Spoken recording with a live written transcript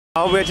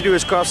All we have to do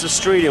is cross the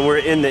street and we're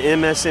in the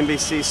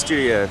MSNBC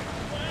studio.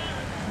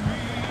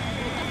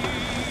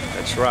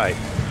 That's right.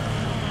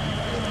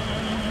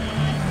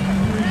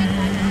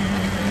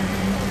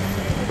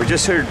 We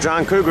just heard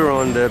John Cougar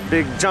on the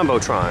big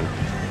Jumbotron.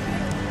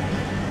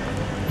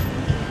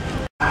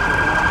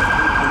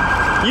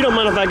 You don't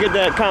mind if I get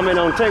that comment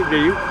on tape,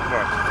 do you?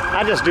 What?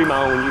 I just do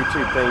my own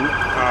YouTube thing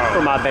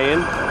for my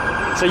band.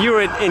 So you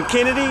were in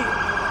Kennedy?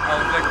 I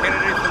was at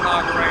Kennedy's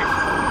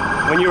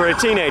inauguration. When you were a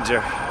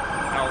teenager?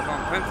 I was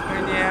on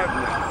Pennsylvania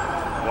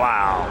Avenue.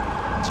 Wow.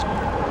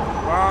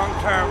 Long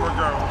time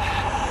ago.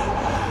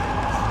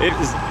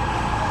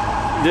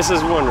 This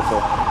is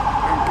wonderful.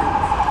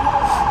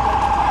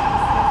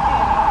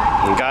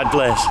 And God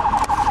bless.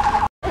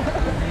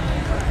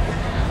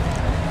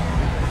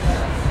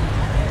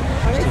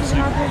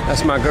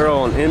 That's my girl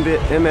on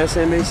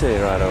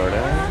MSNBC right over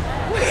there.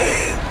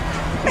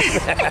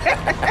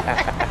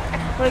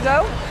 Wanna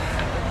go?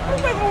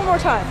 Let's wait one more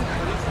time.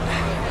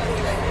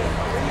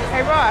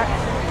 Hey, Rod.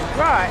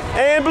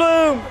 And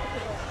Bloom.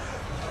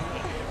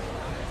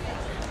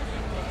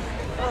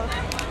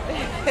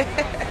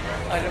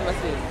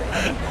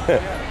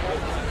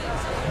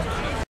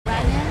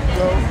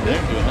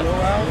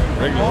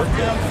 Regular.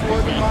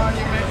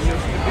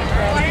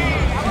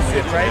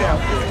 Sit right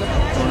out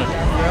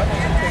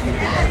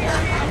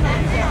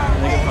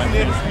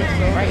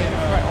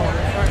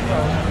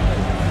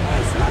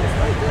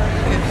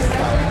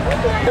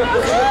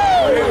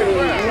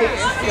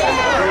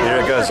Here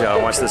it goes,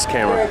 y'all. Watch this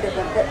camera.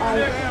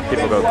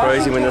 People go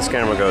crazy when this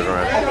camera goes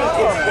around.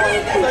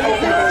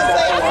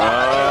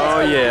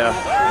 Oh, yeah.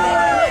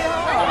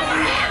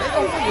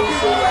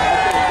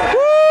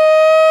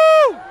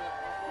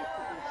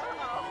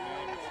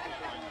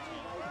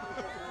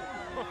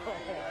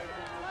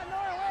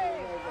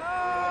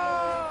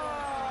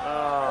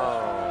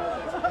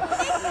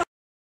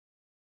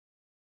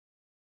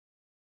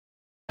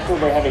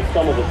 We're having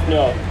some of the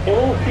snow. And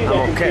we'll see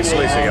that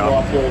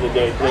continue during the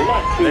day. So they're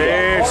not too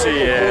there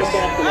she is. It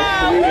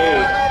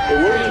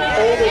will be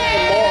colder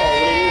tomorrow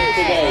than it is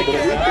today, but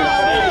at least there's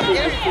time to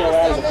get the snow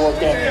out of the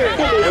forecast.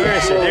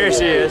 There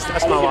she is.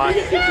 That's my wife.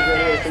 It's going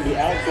to be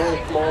outdoors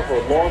tomorrow for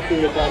a long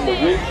period of time. The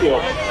wind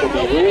chill will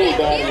be really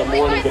bad in the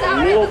morning, but a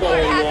little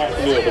better in the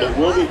afternoon. But it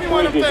will be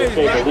frigid to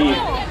say the least.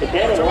 But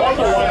Canada, we're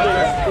also watching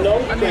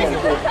snowstorms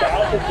from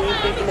south of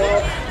D.C.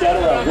 tomorrow, down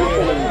around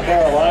Richmond and the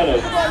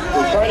Carolinas.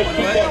 We're trying to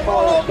keep that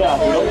far south.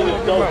 We don't need a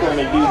snowstorm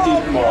in D.C.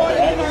 tomorrow, but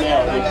as of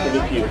now, at least for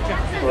this year,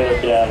 further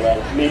down around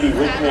maybe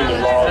Richmond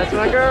and Raleigh. That's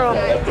my girl.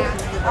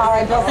 All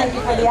right, Bill, thank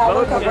you for the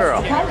outlook of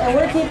what's to come. And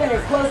we're keeping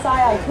a close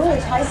eye on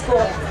Coolidge High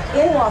School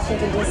in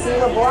Washington, D.C.,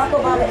 where Barack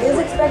Obama is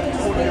expected to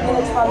speak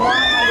minutes from now.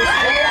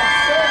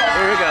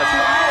 Here we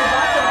go.